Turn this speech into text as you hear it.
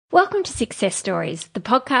Welcome to Success Stories, the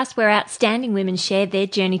podcast where outstanding women share their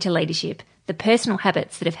journey to leadership, the personal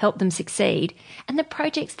habits that have helped them succeed, and the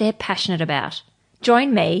projects they're passionate about.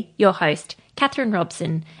 Join me, your host, Catherine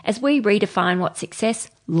Robson, as we redefine what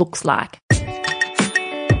success looks like.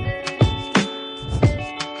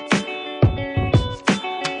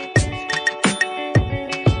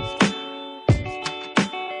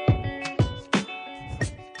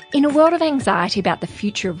 In a world of anxiety about the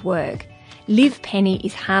future of work, Liv Pennie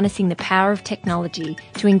is harnessing the power of technology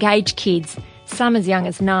to engage kids, some as young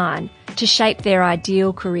as 9, to shape their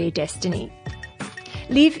ideal career destiny.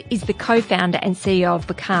 Liv is the co-founder and CEO of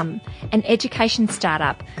Become, an education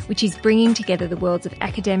startup which is bringing together the worlds of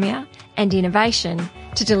academia and innovation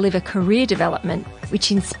to deliver career development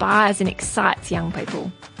which inspires and excites young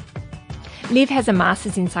people. Liv has a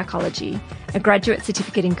master's in psychology, a graduate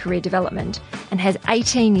certificate in career development, and has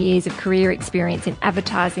 18 years of career experience in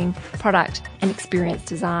advertising, product and experience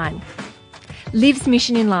design. Liv's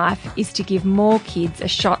mission in life is to give more kids a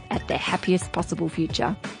shot at their happiest possible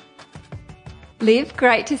future. Liv,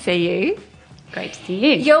 great to see you. Great to see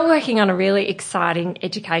you. You're working on a really exciting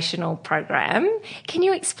educational program. Can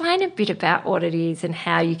you explain a bit about what it is and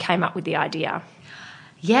how you came up with the idea?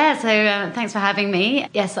 Yeah, so thanks for having me.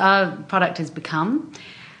 Yes, our product has Become,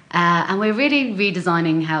 and we're really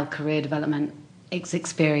redesigning how career development is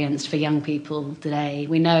experienced for young people today.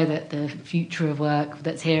 We know that the future of work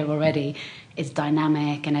that's here already is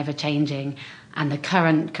dynamic and ever-changing, and the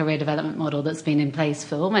current career development model that's been in place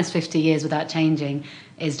for almost 50 years without changing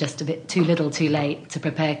is just a bit too little too late to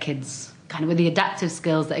prepare kids kind of with the adaptive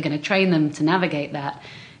skills that are going to train them to navigate that.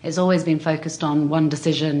 It's always been focused on one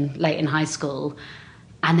decision late in high school.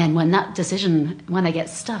 And then when that decision, when they get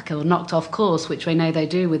stuck or knocked off course, which we know they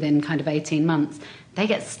do within kind of 18 months, they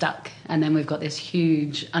get stuck. And then we've got this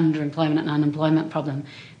huge underemployment and unemployment problem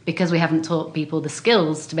because we haven't taught people the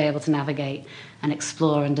skills to be able to navigate and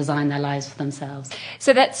explore and design their lives for themselves.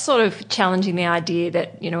 So that's sort of challenging the idea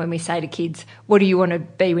that, you know, when we say to kids, what do you want to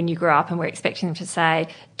be when you grow up? And we're expecting them to say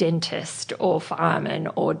dentist or fireman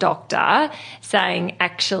or doctor, saying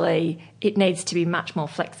actually it needs to be much more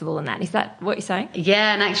flexible than that. Is that what you're saying?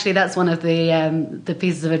 Yeah, and actually that's one of the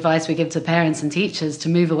pieces of advice we give to parents and teachers, to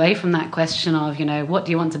move away from that question of, you know, what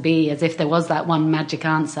do you want to be, as if there was that one magic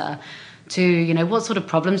answer, to, you know, what sort of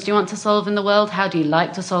problems do you want to solve in the world? How do you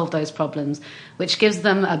like to solve those problems? Which gives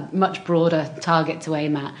them a much broader target to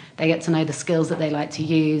aim at. They get to know the skills that they like to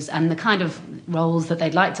use and the kind of roles that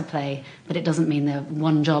they'd like to play, but it doesn't mean they're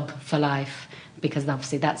one job for life, because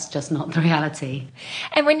obviously that's just not the reality.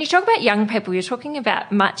 And when you talk about young people, you're talking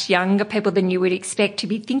about much younger people than you would expect to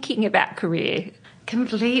be thinking about career.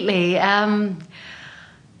 Completely.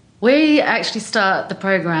 We actually start the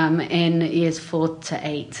program in years 4 to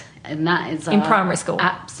 8. And that is in primary school.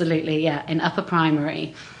 Absolutely, yeah, in upper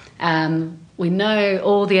primary. We know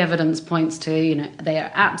all the evidence points to, you know, they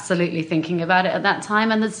are absolutely thinking about it at that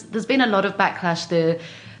time, and there's been a lot of backlash.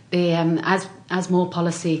 As more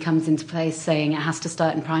policy comes into place saying it has to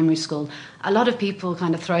start in primary school, a lot of people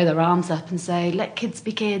kind of throw their arms up and say, let kids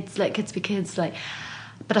be kids, let kids be kids.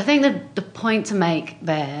 But I think that the point to make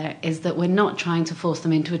there is that we're not trying to force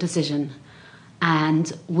them into a decision.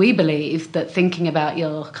 And we believe that thinking about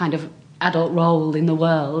your kind of adult role in the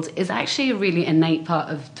world is actually a really innate part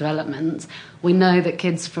of development. We know that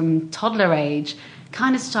kids from toddler age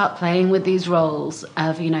kind of start playing with these roles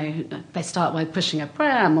of, you know, they start by pushing a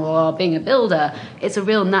pram or being a builder. It's a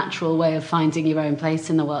real natural way of finding your own place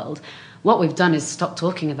in the world. What we've done is stop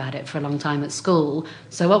talking about it for a long time at school.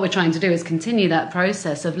 So what we're trying to do is continue that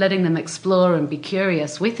process of letting them explore and be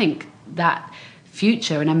curious. We think that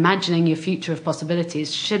future and imagining your future of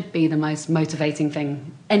possibilities should be the most motivating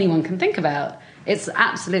thing anyone can think about. It's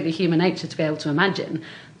absolutely human nature to be able to imagine,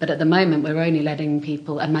 but at the moment we're only letting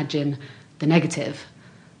people imagine the negative.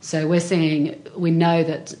 So we know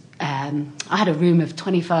that I had a room of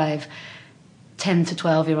 25 10 to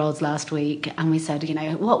 12-year-olds last week, and we said, you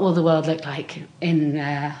know, what will the world look like in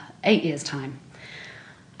 8 years' time?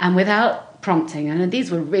 And without prompting, and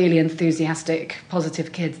these were really enthusiastic,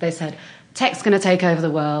 positive kids, they said, tech's going to take over the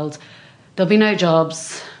world. There'll be no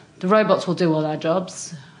jobs. The robots will do all our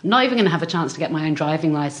jobs. Not even going to have a chance to get my own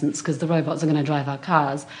driving license because the robots are going to drive our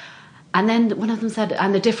cars. And then one of them said,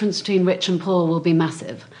 and the difference between rich and poor will be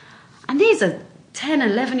massive. And these are 10,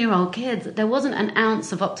 11-year-old kids. There wasn't an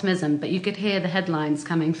ounce of optimism, but you could hear the headlines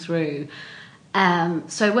coming through.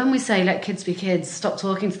 So when we say let kids be kids, stop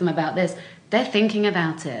talking to them about this, they're thinking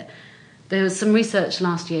about it. There was some research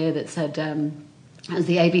last year that said, it was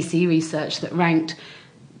the ABC research that ranked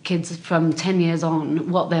kids from 10 years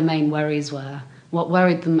on what their main worries were, what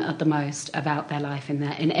worried them at the most about their life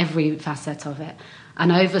in every facet of it.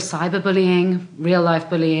 And over cyberbullying, real-life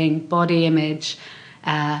bullying, body image,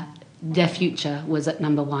 their future was at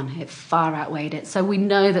number one. It far outweighed it. So we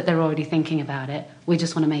know that they're already thinking about it. We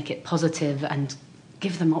just want to make it positive and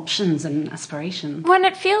give them options and aspiration. When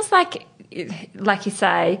it feels like you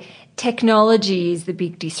say, technology is the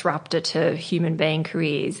big disruptor to human being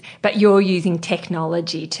careers, but you're using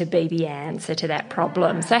technology to be the answer to that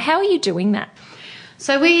problem. So how are you doing that?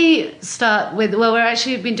 So we start with, well, we're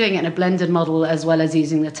actually been doing it in a blended model as well as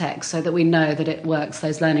using the tech so that we know that it works.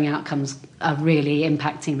 Those learning outcomes are really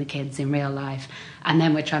impacting the kids in real life. And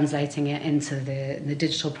then we're translating it into the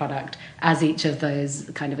digital product as each of those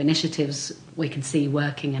kind of initiatives we can see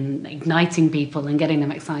working and igniting people and getting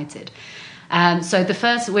them excited. So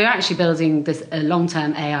we're actually building a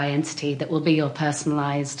long-term AI entity that will be your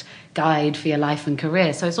personalised guide for your life and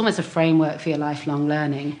career. So it's almost a framework for your lifelong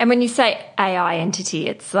learning. And when you say AI entity,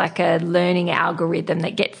 it's like a learning algorithm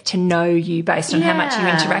that gets to know you based on how much you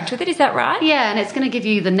interact with it. Is that right? Yeah, and it's going to give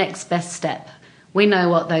you the next best step. We know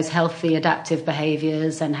what those healthy adaptive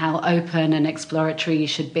behaviours and how open and exploratory you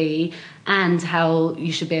should be, and how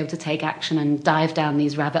you should be able to take action and dive down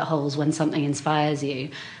these rabbit holes when something inspires you.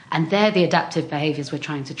 And they're the adaptive behaviours we're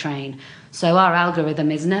trying to train. So our algorithm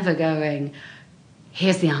is never going,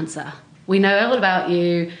 here's the answer. We know all about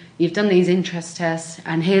you, you've done these interest tests,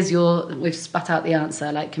 and we've spat out the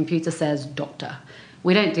answer, like computer says, doctor.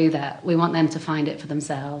 We don't do that. We want them to find it for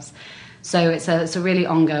themselves. So it's a really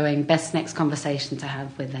ongoing best next conversation to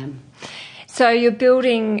have with them. So you're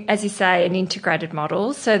building, as you say, an integrated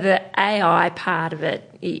model. So the AI part of it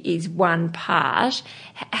is one part.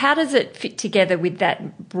 How does it fit together with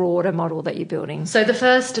that broader model that you're building? So the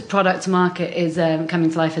first product to market is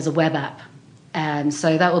coming to life as a web app.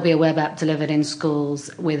 So that will be a web app delivered in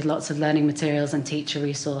schools with lots of learning materials and teacher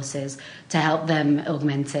resources to help them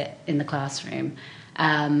augment it in the classroom.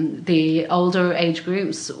 The older age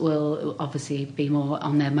groups will obviously be more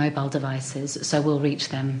on their mobile devices, so we'll reach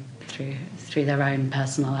them through their own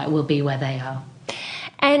personal, we'll be where they are.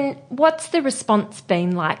 And what's the response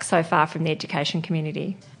been like so far from the education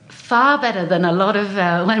community? Far better than a lot of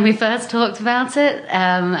when we first talked about it,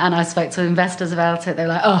 and I spoke to investors about it. They were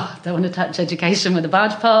like, oh, don't want to touch education with a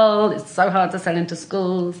barge pole, it's so hard to sell into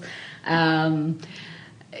schools, the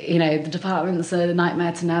departments are a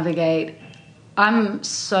nightmare to navigate. I'm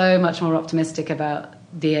so much more optimistic about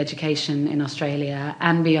the education in Australia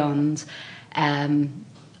and beyond.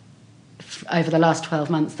 Over the last 12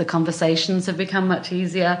 months, the conversations have become much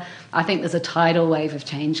easier. I think there's a tidal wave of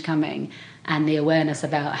change coming, and the awareness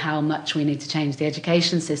about how much we need to change the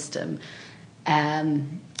education system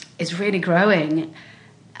is really growing.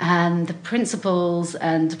 And the principals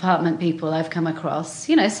and department people I've come across,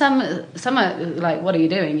 some are like, what are you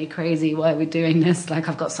doing? You're crazy. Why are we doing this? Like,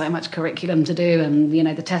 I've got so much curriculum to do and,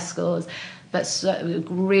 the test scores. But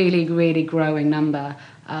really, really growing number,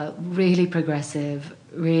 really progressive,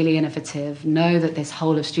 really innovative, know that this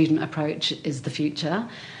whole of student approach is the future,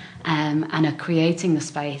 and are creating the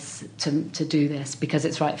space to do this because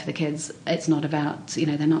it's right for the kids. It's not about,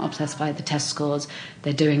 they're not obsessed by the test scores.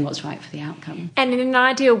 They're doing what's right for the outcome. And in an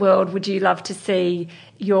ideal world, would you love to see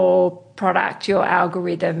your product, your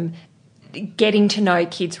algorithm, getting to know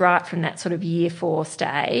kids right from that sort of year 4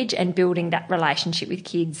 stage and building that relationship with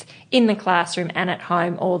kids in the classroom and at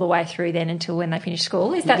home all the way through then until when they finish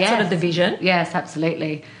school? Is that sort of the vision? Yes,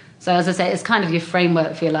 absolutely. So as I say, it's kind of your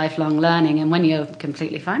framework for your lifelong learning, and when you're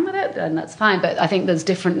completely fine with it, then that's fine. But I think there's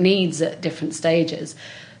different needs at different stages.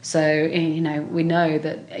 So, we know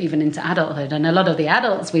that even into adulthood, and a lot of the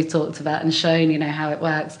adults we've talked about and shown, how it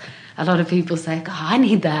works, a lot of people say, God, I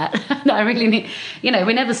need that. I really need,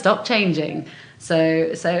 we never stop changing.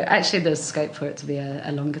 So actually there's scope for it to be a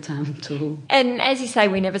longer term tool. And as you say,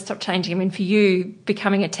 we never stop changing. I mean, for you,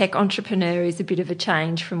 becoming a tech entrepreneur is a bit of a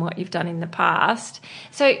change from what you've done in the past.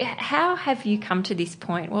 So how have you come to this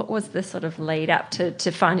point? What was the sort of lead up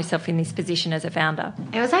to find yourself in this position as a founder?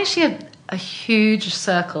 It was actually a huge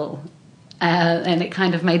circle. And it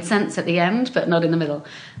kind of made sense at the end, but not in the middle.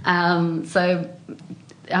 So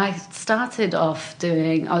I started off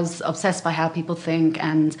I was obsessed by how people think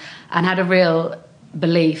and had a real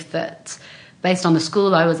belief that based on the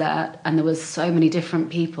school I was at, and there was so many different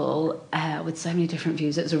people with so many different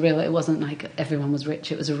views, it wasn't like everyone was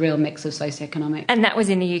rich, it was a real mix of socioeconomic. And that was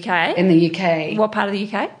in the UK? In the UK. What part of the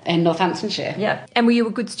UK? In Northamptonshire. Yeah. And were you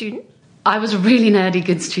a good student? I was a really nerdy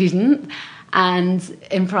good student. And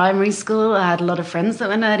in primary school, I had a lot of friends that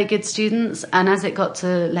were nerdy good students. And as it got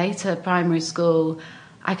to later primary school,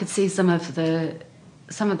 I could see some of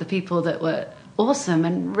the people that were awesome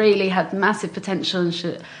and really had massive potential and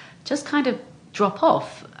should just kind of drop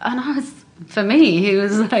off. And for me, he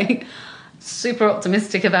was like, super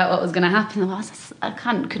optimistic about what was going to happen. I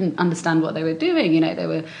couldn't understand what they were doing. They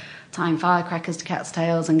were tying firecrackers to cats'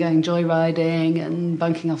 tails and going joyriding and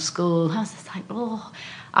bunking off school. I was just like,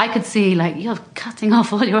 I could see, like, you're cutting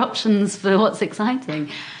off all your options for what's exciting.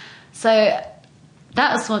 So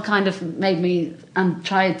that's what kind of made me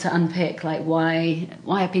tried to unpick, like, why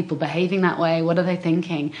are people behaving that way? What are they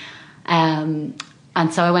thinking? And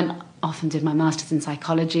so I went off and did my master's in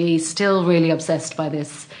psychology, still really obsessed by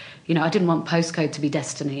this. I didn't want postcode to be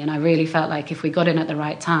destiny, and I really felt like if we got in at the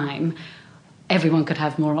right time, everyone could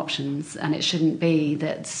have more options, and it shouldn't be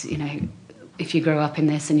that, if you grow up in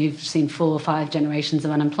this and you've seen 4 or 5 generations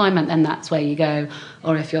of unemployment, then that's where you go.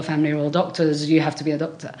 Or if your family are all doctors, you have to be a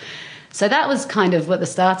doctor. So that was kind of what the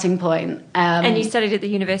starting point. And you studied at the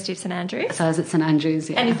University of St Andrews? So I was at St Andrews,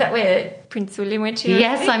 yeah. And is that where Prince William went to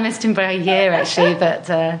university? Yes, I missed him for a year, actually. But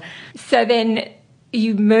So then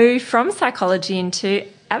you moved from psychology into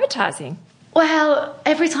advertising. Well,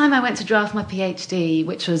 every time I went to draft my PhD,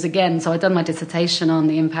 which was, again, so I'd done my dissertation on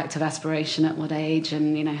the impact of aspiration at what age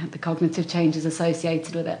and, the cognitive changes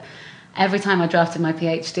associated with it. Every time I drafted my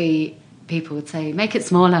PhD, people would say, make it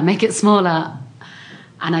smaller, make it smaller.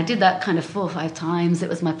 And I did that kind of 4 or 5 times. It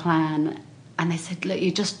was my plan. And they said, look,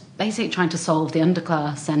 you're just basically trying to solve the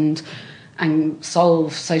underclass and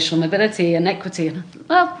solve social mobility and equity. And,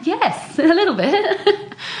 well, yes, a little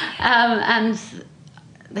bit. And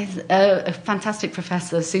there's a fantastic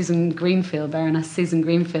professor, Baroness Susan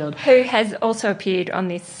Greenfield. Who has also appeared on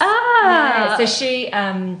this. Ah! So she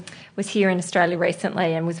was here in Australia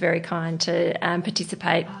recently and was very kind to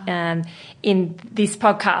participate in this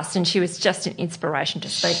podcast, and she was just an inspiration to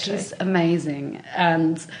speak to. She's amazing.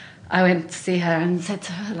 And I went to see her and said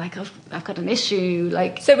to her, like, I've got an issue.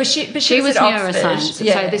 Like, so was she? But she was neuroscience.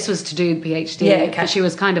 Yeah. So this was to do the PhD. Yeah, okay. She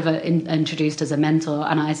was kind of introduced as a mentor,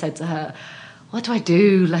 and I said to her, what do I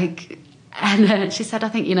do? Like, and she said, I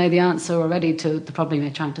think you know the answer already to the problem you're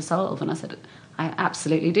trying to solve. And I said, I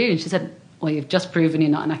absolutely do. And she said, well, you've just proven you're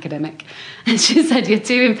not an academic. And she said, you're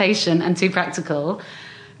too impatient and too practical.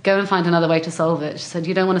 Go and find another way to solve it. She said,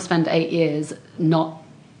 you don't want to spend 8 years not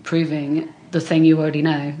proving the thing you already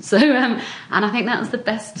know. So, and I think that was the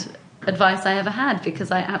best advice I ever had, because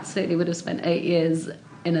I absolutely would have spent 8 years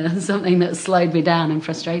in something that slowed me down and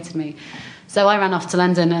frustrated me. So I ran off to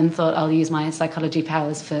London and thought I'll use my psychology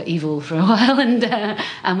powers for evil for a while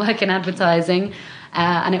and work in advertising.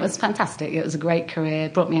 And it was fantastic. It was a great career.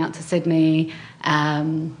 It brought me out to Sydney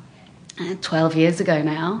 12 years ago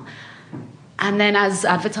now. And then as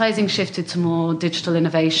advertising shifted to more digital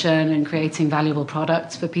innovation and creating valuable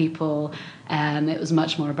products for people, it was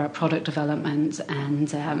much more about product development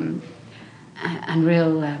and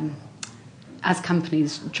real... as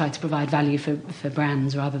companies try to provide value for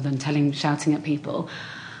brands rather than shouting at people,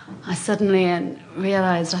 I suddenly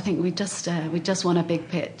realised I think we just won a big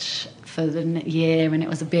pitch for the year, and it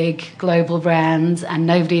was a big global brand, and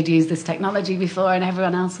nobody had used this technology before, and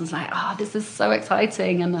everyone else was like, oh, this is so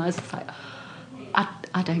exciting, and I was just like,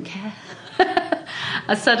 I don't care.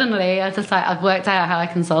 I've worked out how I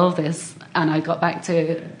can solve this, and I got back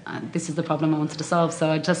to this is the problem I wanted to solve.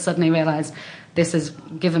 So I just suddenly realised this has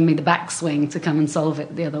given me the backswing to come and solve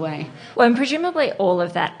it the other way. Well, and presumably all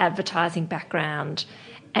of that advertising background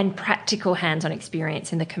and practical hands-on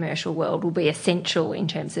experience in the commercial world will be essential in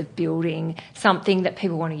terms of building something that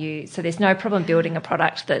people want to use. So there's no problem building a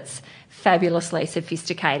product that's fabulously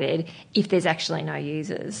sophisticated if there's actually no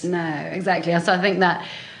users. No, exactly. So I think that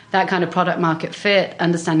kind of product market fit,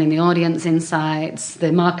 understanding the audience insights,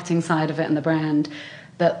 the marketing side of it and the brand,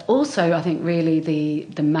 but also I think really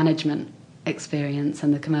the management experience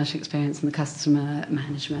and the commercial experience and the customer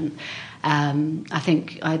management. I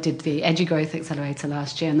think I did the Edgy Growth Accelerator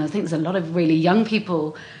last year, and I think there's a lot of really young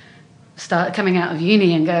people start coming out of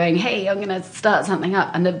uni and going, hey, I'm going to start something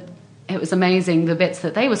up. And it was amazing, the bits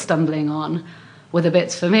that they were stumbling on were the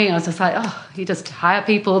bits for me. I was just like, oh, you just hire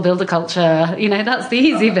people, build a culture, that's the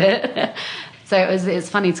easy bit. So it's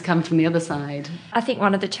funny to come from the other side. I think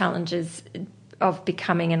one of the challenges of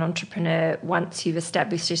becoming an entrepreneur once you've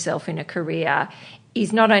established yourself in a career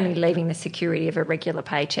is not only leaving the security of a regular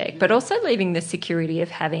paycheck, but also leaving the security of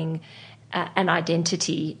having an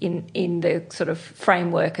identity in the sort of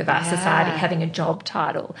framework of our society, having a job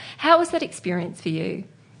title. How was that experience for you?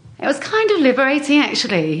 It was kind of liberating,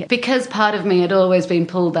 actually, because part of me had always been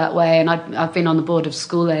pulled that way, and I've been on the board of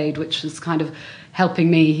School Aid, which was kind of helping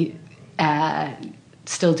me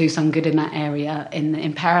still do some good in that area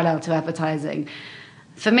in parallel to advertising.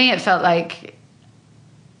 For me, it felt like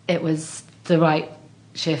it was the right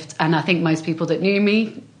shift, and I think most people that knew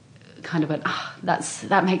me kind of went,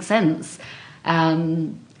 that makes sense.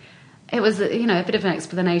 it was, a bit of an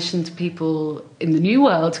explanation to people in the new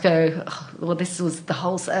world to go, oh, well, this was the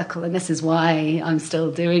whole circle and this is why I'm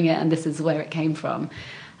still doing it and this is where it came from.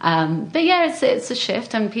 But yeah, it's a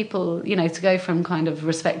shift, and people, to go from kind of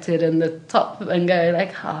respected in the top and go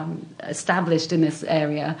like, oh, I'm established in this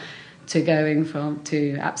area, to going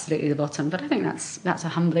to absolutely the bottom. But I think that's a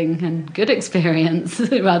humbling and good experience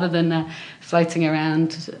rather than floating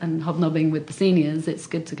around and hobnobbing with the seniors. It's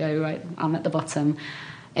good to go, right, I'm at the bottom.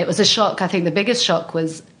 It was a shock. I think the biggest shock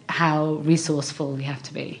was how resourceful you have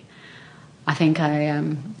to be. I think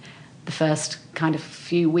the first kind of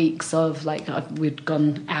few weeks of we'd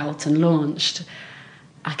gone out and launched,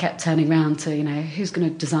 I kept turning around to, who's going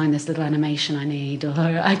to design this little animation I need? Or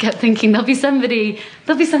I kept thinking there'll be somebody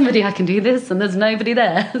I can do this, and there's nobody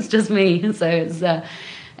there. It's just me. So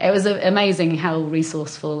it was amazing how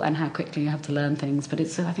resourceful and how quickly you have to learn things. But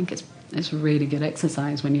I think it's really good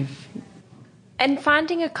exercise when you've... And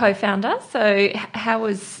finding a co-founder, so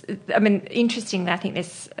interesting. I think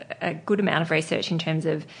there's a good amount of research in terms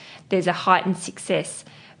of there's a heightened success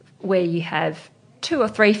where you have 2 or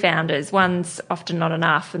 3 founders. One's often not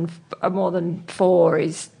enough, and more than 4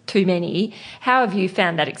 is too many. How have you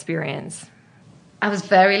found that experience? I was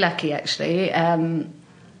very lucky, actually.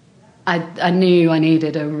 I knew I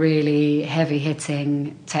needed a really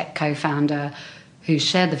heavy-hitting tech co-founder who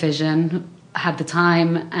shared the vision, had the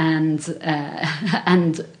time and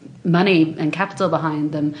money and capital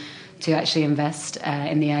behind them to actually invest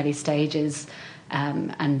in the early stages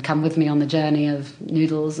and come with me on the journey of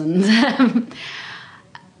noodles and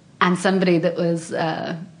and somebody that was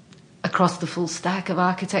across the full stack of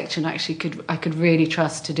architecture, and actually I could really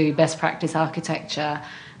trust to do best practice architecture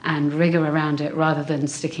and rigor around it rather than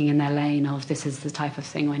sticking in their lane of this is the type of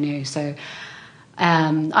thing I knew. So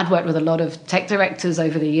I'd worked with a lot of tech directors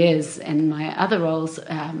over the years in my other roles,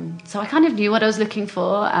 so I kind of knew what I was looking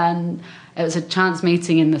for, and it was a chance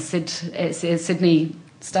meeting in the Sydney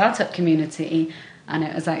startup community. And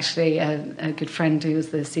it was actually a good friend who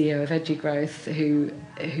was the CEO of EduGrowth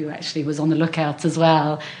who actually was on the lookout as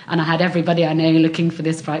well. And I had everybody I know looking for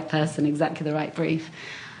this right person, exactly the right brief.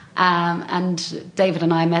 And David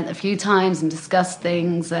and I met a few times and discussed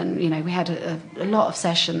things. And, we had a lot of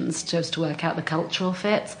sessions just to work out the cultural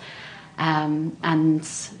fit. And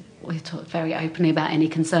we talked very openly about any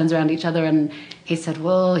concerns around each other. And he said,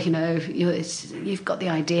 well, you've got the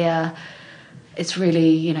idea. It's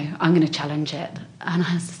really, I'm going to challenge it. And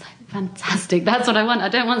I was just like, fantastic. That's what I want. I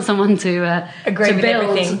don't want someone to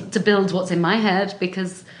build what's in my head,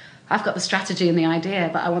 because I've got the strategy and the idea,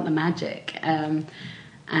 but I want the magic. And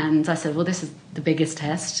I said, well, this is the biggest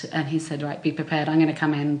test. And he said, right, be prepared. I'm going to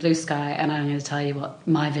come in blue sky and I'm going to tell you what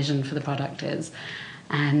my vision for the product is.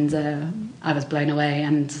 And I was blown away,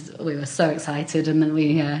 and we were so excited, and then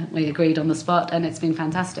we agreed on the spot, and it's been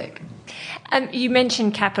fantastic. You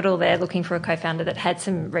mentioned capital there, looking for a co-founder that had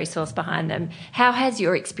some resource behind them. How has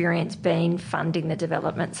your experience been funding the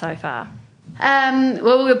development so far?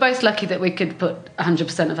 Well, we were both lucky that we could put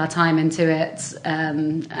 100% of our time into it,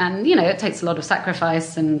 and it takes a lot of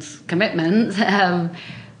sacrifice and commitment.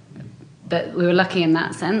 But we were lucky in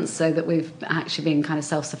that sense, so that we've actually been kind of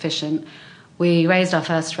self-sufficient. We raised our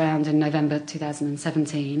first round in November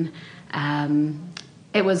 2017.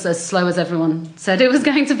 It was as slow as everyone said it was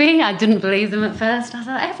going to be. I didn't believe them at first. I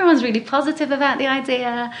thought, everyone's really positive about the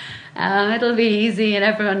idea. It'll be easy, and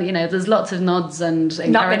everyone, there's lots of nods and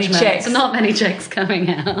encouragement. Not many checks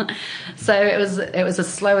coming out. So it was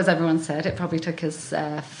as slow as everyone said. It probably took us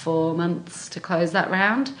 4 months to close that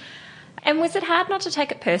round. And was it hard not to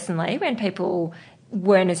take it personally when people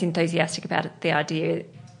weren't as enthusiastic about it, the idea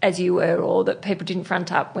as you were, or that people didn't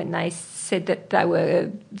front up when they said that they were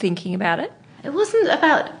thinking about it? It wasn't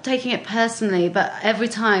about taking it personally, but every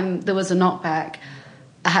time there was a knockback,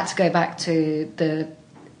 I had to go back to the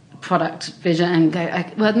product vision and go,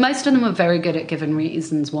 well, most of them were very good at giving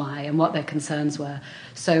reasons why and what their concerns were.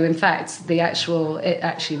 So, in fact, it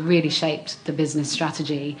actually really shaped the business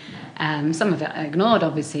strategy. Some of it I ignored,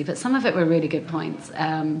 obviously, but some of it were really good points.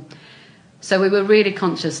 So we were really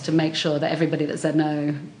conscious to make sure that everybody that said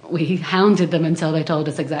no, we hounded them until they told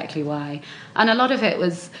us exactly why. And a lot of it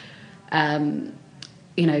was, don't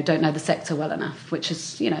know the sector well enough, which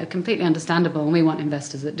is, completely understandable. And we want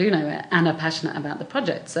investors that do know it and are passionate about the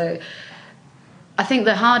project. So I think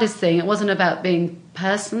the hardest thing, it wasn't about being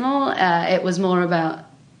personal. It was more about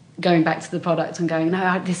going back to the product and going,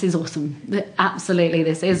 no, this is awesome. Absolutely,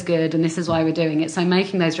 this is good. And this is why we're doing it. So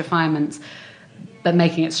making those refinements, but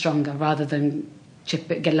making it stronger rather than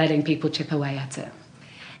letting people chip away at it.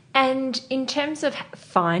 And in terms of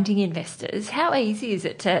finding investors, how easy is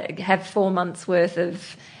it to have 4 months worth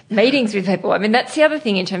of meetings with people. I mean, that's the other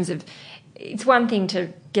thing in terms of, it's one thing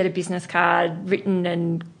to get a business card written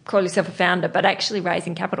and call yourself a founder, but actually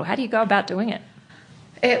raising capital, how do you go about doing it?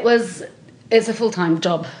 It's a full-time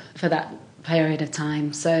job for that period of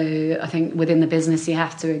time. So I think within the business you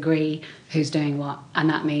have to agree who's doing what, and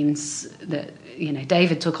that means that, you know,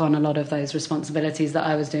 David took on a lot of those responsibilities that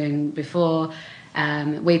I was doing before.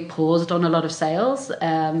 We paused on a lot of sales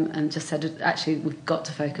and just said, actually, we've got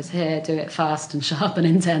to focus here, do it fast and sharp and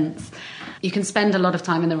intense. You can spend a lot of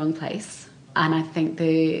time in the wrong place, and I think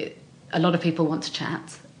a lot of people want to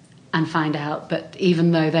chat and find out, but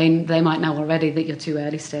even though they might know already that you're too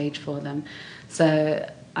early stage for them. So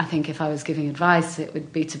I think if I was giving advice, it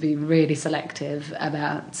would be to be really selective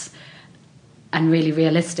about and really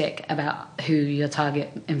realistic about who your target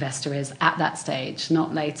investor is at that stage,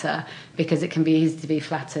 not later, because it can be easy to be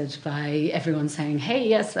flattered by everyone saying, hey,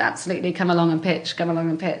 yes, absolutely, come along and pitch.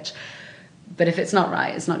 But if it's not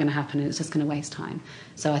right, it's not going to happen, and it's just going to waste time.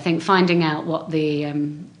 So I think finding out what the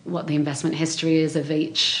investment history is of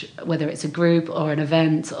each, whether it's a group or an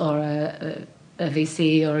event or a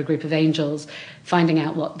VC or a group of angels, finding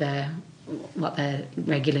out what their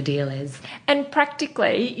regular deal is. And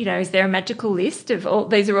practically, you know, is there a magical list of all,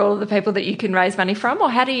 these are all of the people that you can raise money from, or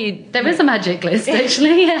how do you... There is a magic list,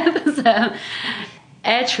 actually. Yeah, there's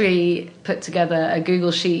Airtree put together a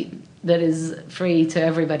Google sheet that is free to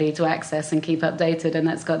everybody to access and keep updated, and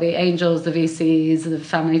that's got the angels, the VCs, the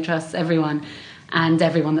family trusts, everyone, and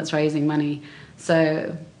everyone that's raising money.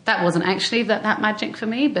 So that wasn't actually that magic for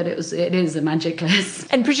me, but it is a magic list.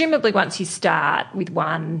 And presumably once you start with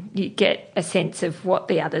one, you get a sense of what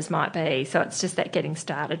the others might be. So it's just that getting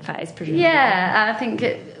started phase, presumably. Yeah, I think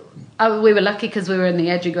we were lucky because we were in the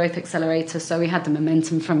Edu Growth Accelerator, so we had the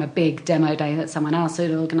momentum from a big demo day that someone else had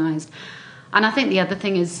organised. And I think the other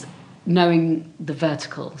thing is knowing the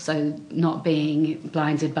vertical, so not being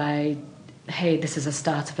blinded by, hey, this is a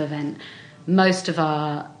startup event. Most of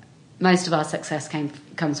our success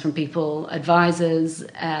comes from people, advisors,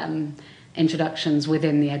 introductions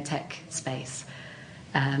within the edtech space.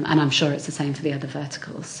 And I'm sure it's the same for the other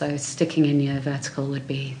verticals. So sticking in your vertical would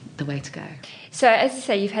be the way to go. So as you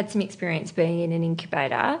say, you've had some experience being in an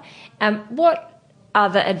incubator. What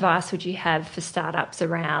other advice would you have for startups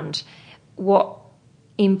around what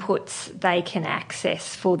inputs they can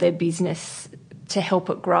access for their business to help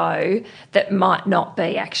it grow that might not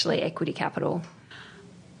be actually equity capital?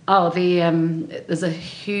 Oh, there's a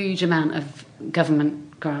huge amount of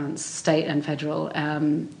government grants, state and federal.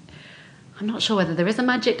 I'm not sure whether there is a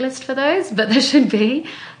magic list for those, but there should be.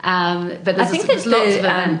 But there's lots of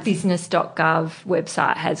events. business.gov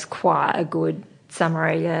website has quite a good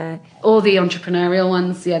summary. All the entrepreneurial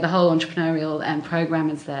ones, the whole entrepreneurial program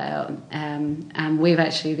is there. And we've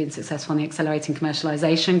actually been successful in the Accelerating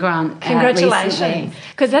Commercialisation grant. Congratulations.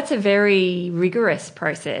 Because that's a very rigorous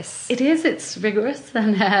process. It is. It's rigorous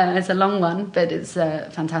and it's a long one, but it's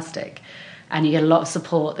fantastic. And you get a lot of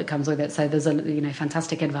support that comes with it. So there's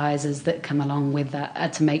fantastic advisors that come along with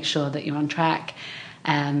that to make sure that you're on track.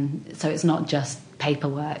 So it's not just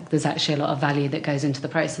paperwork. There's actually a lot of value that goes into the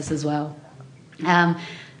process as well.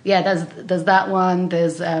 There's that one.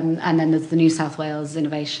 There's and then there's the New South Wales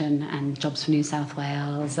Innovation and Jobs for New South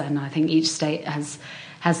Wales, and I think each state has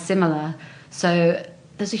similar. So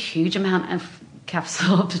there's a huge amount of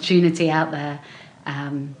capital opportunity out there.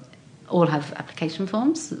 All have application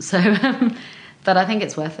forms, so but I think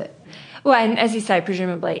it's worth it. Well, and as you say,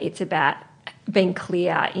 presumably it's about being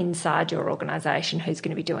clear inside your organisation who's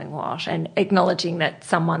going to be doing what, and acknowledging that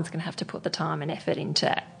someone's going to have to put the time and effort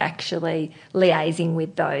into actually liaising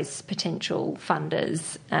with those potential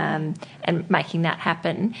funders and making that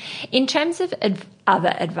happen. In terms of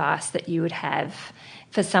other advice that you would have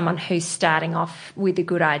for someone who's starting off with a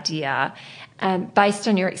good idea, based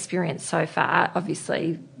on your experience so far,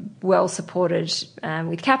 obviously well supported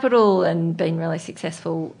with capital and been really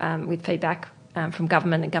successful with feedback from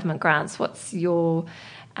government and government grants, what's your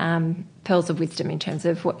pearls of wisdom in terms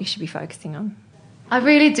of what you should be focusing on? I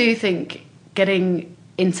really do think getting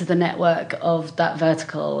into the network of that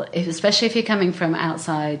vertical, especially if you're coming from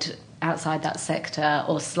outside that sector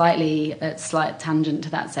or slight tangent to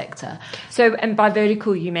that sector. So, and by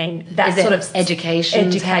vertical you mean that sort of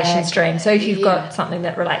education stream. So if you've got something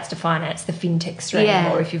that relates to finance, the fintech stream,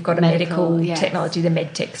 or if you've got a medical technology, the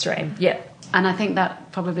medtech stream. Yeah. And I think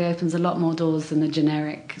that probably opens a lot more doors than the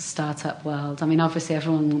generic startup world. I mean, obviously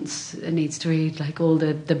everyone needs to read like all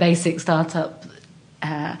the basic startup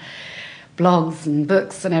blogs and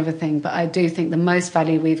books and everything, but I do think the most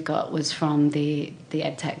value we've got was from the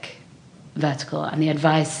edtech vertical and the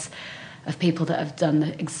advice of people that have done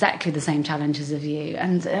exactly the same challenges as you,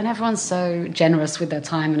 and everyone's so generous with their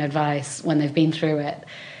time and advice when they've been through it.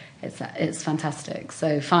 It's fantastic.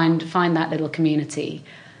 So find that little community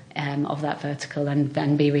of that vertical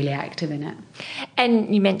and be really active in it.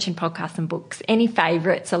 And you mentioned podcasts and books. Any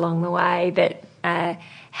favourites along the way that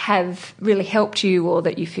have really helped you, or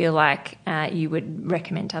that you feel like you would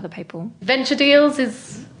recommend to other people? Venture Deals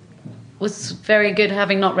was very good,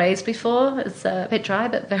 having not raised before. It's a bit dry,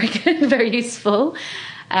 but very good, very useful.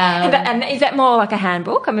 And is that more like a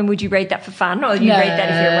handbook? I mean, would you read that for fun, or you read that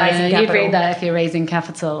if you're raising capital? You'd read that if you're raising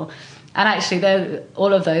capital. And actually,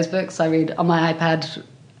 all of those books I read on my iPad,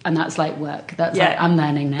 and that's like work. That's like, I'm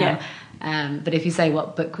learning now. Yeah. But if you say,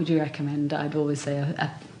 what book would you recommend, I'd always say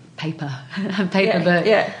a paper book.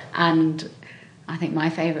 Yeah. And I think my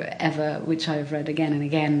favourite ever, which I've read again and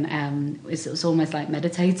again, it's almost like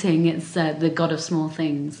meditating. It's The God of Small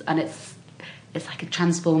Things, and it's like it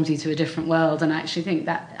transforms you to a different world. And I actually think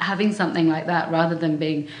that having something like that, rather than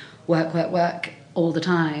being work all the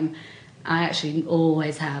time, I actually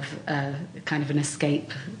always have a kind of an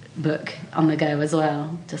escape book on the go as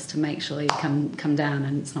well, just to make sure you come down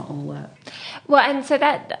and it's not all work. Well, and so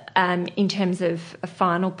that, in terms of a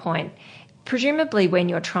final point, presumably when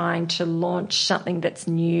you're trying to launch something that's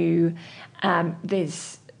new,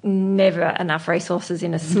 there's never enough resources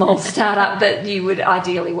in a small startup that you would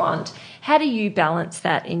ideally want. How do you balance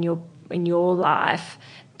that in your life,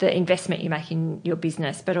 the investment you make in your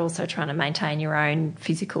business, but also trying to maintain your own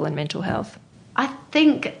physical and mental health? I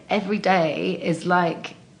think every day is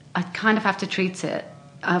like, I kind of have to treat it.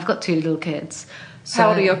 I've got 2 little kids. So, how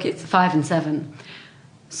old are your kids? 5 and 7.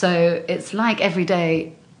 So it's like every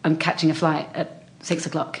day I'm catching a flight at 6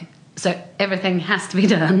 o'clock. So everything has to be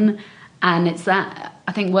done. And it's that,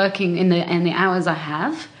 I think, working in the hours I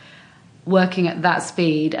have, working at that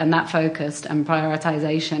speed and that focused and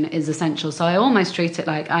prioritization is essential. So I almost treat it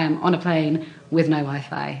like I am on a plane with no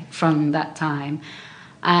Wi-Fi from that time.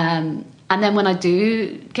 And then when I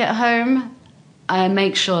do get home, I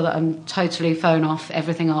make sure that I'm totally phone off,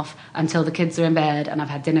 everything off, until the kids are in bed and I've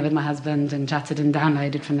had dinner with my husband and chatted and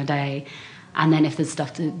downloaded from the day. And then if there's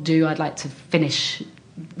stuff to do, I'd like to finish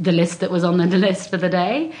the list that was on the list for the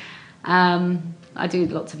day. I do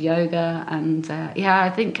lots of yoga, and I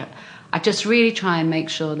think I just really try and make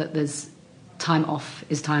sure that there's time off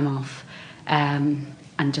is time off, and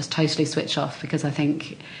just totally switch off, because I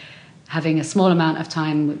think having a small amount of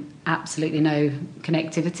time with absolutely no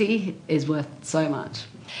connectivity is worth so much.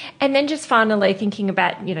 And then just finally thinking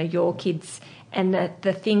about, your kids and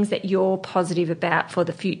the things that you're positive about for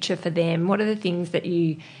the future for them. What are the things that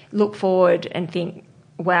you look forward and think,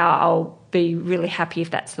 wow, I'll be really happy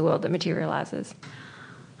if that's the world that materialises?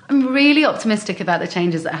 I'm really optimistic about the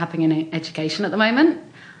changes that are happening in education at the moment.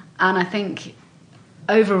 And I think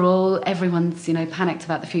overall everyone's, panicked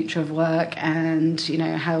about the future of work and,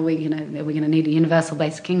 how are we going to need a universal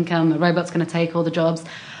basic income, the robot's going to take all the jobs.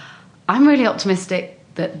 I'm really optimistic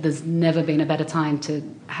that there's never been a better time to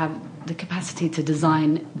have the capacity to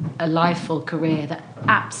design a life or career that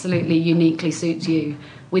absolutely uniquely suits you.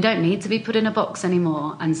 We don't need to be put in a box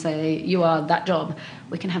anymore and say, you are that job.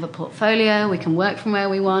 We can have a portfolio, we can work from where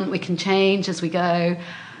we want, we can change as we go.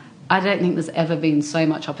 I don't think there's ever been so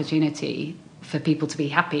much opportunity for people to be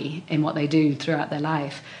happy in what they do throughout their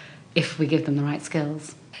life if we give them the right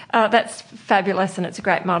skills. That's fabulous, and it's a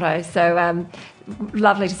great motto. So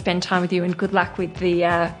lovely to spend time with you, and good luck with the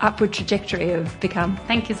upward trajectory of Become.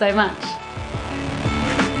 Thank you so much.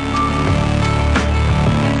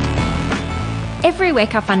 Every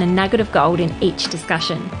week I find a nugget of gold in each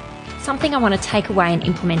discussion, something I want to take away and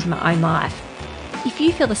implement in my own life. If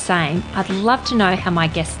you feel the same, I'd love to know how my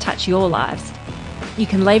guests touch your lives. You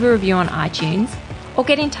can leave a review on iTunes or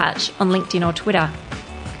get in touch on LinkedIn or Twitter.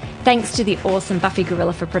 Thanks to the awesome Buffy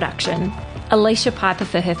Gorilla for production, Alicia Piper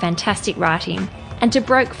for her fantastic writing, and to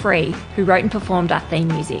Broke Free, who wrote and performed our theme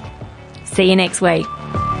music. See you next week.